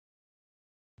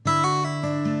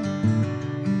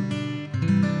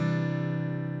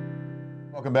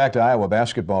Welcome back to Iowa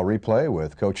Basketball Replay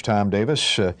with Coach Tom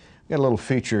Davis. Got a little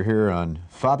feature here on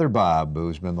Father Bob,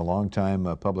 who's been the longtime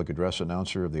public address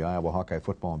announcer of the Iowa Hawkeye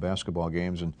football and basketball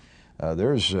games. And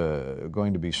there's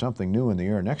going to be something new in the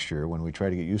air next year when we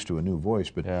try to get used to a new voice.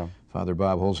 But yeah. Father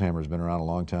Bob Holzhammer has been around a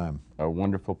long time. A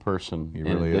wonderful person, he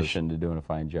really in addition to doing a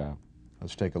fine job.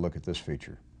 Let's take a look at this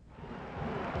feature.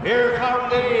 Here come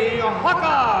the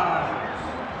Hawkeyes!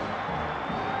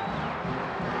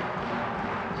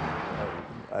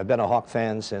 I've been a Hawk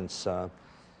fan since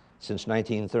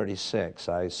 1936.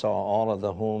 I saw all of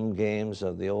the home games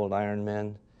of the old Iron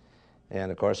Men.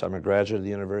 And of course, I'm a graduate of the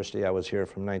university. I was here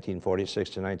from 1946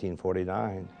 to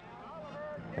 1949.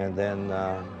 And then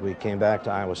we came back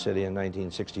to Iowa City in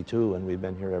 1962, and we've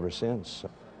been here ever since.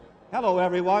 Hello,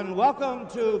 everyone. Welcome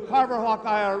to Carver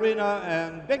Hawkeye Arena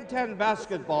and Big Ten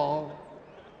basketball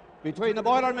between the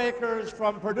Boilermakers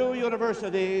from Purdue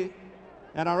University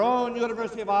and our own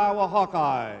University of Iowa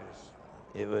Hawkeyes.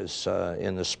 It was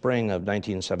in the spring of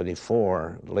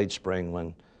 1974, late spring,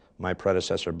 when my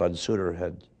predecessor, Bud Suter,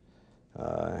 had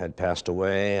passed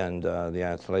away, and the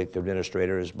athletic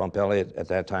administrators, Bump Elliott at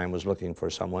that time, was looking for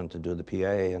someone to do the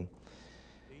PA.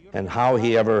 And how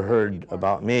he ever heard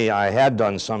about me, I had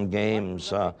done some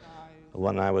games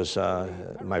when I was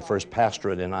my first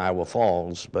pastorate in Iowa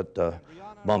Falls, but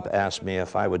Bump asked me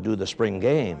if I would do the spring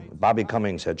game. Bobby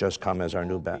Cummings had just come as our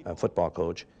new football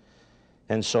coach.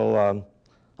 And so,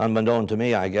 unbeknown to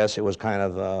me, I guess, it was kind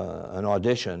of an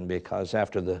audition, because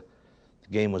after the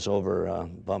game was over,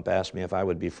 Bump asked me if I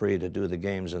would be free to do the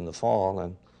games in the fall.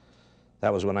 And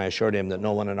that was when I assured him that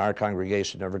no one in our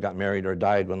congregation ever got married or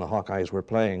died when the Hawkeyes were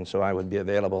playing, so I would be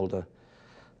available to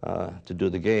do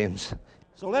the games.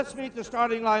 So let's meet the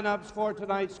starting lineups for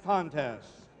tonight's contest.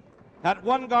 At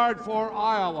one guard for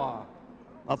Iowa,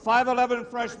 a 5'11"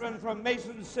 freshman from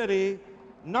Mason City,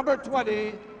 number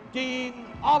 20, Dean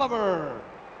Oliver.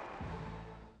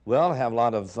 Well, I have a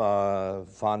lot of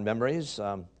fond memories.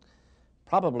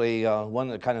 Probably one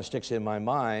that kind of sticks in my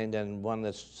mind, and one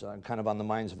that's kind of on the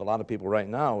minds of a lot of people right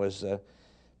now, is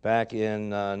back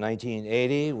in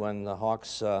 1980 when the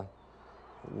Hawks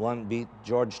beat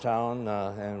Georgetown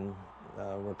and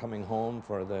were coming home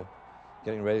for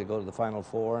getting ready to go to the Final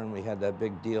Four, and we had that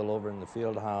big deal over in the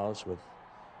field house with,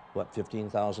 what,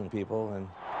 15,000 people. And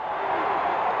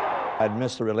I'd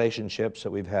miss the relationships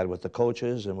that we've had with the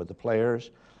coaches and with the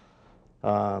players.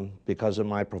 Because of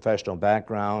my professional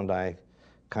background, I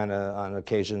kind of, on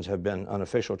occasions, have been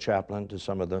unofficial chaplain to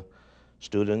some of the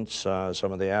students,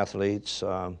 some of the athletes.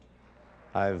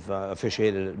 I've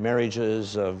officiated at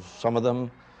marriages of some of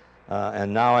them,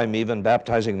 and now I'm even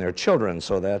baptizing their children,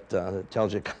 so that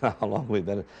tells you kind of how long we've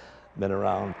been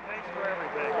around.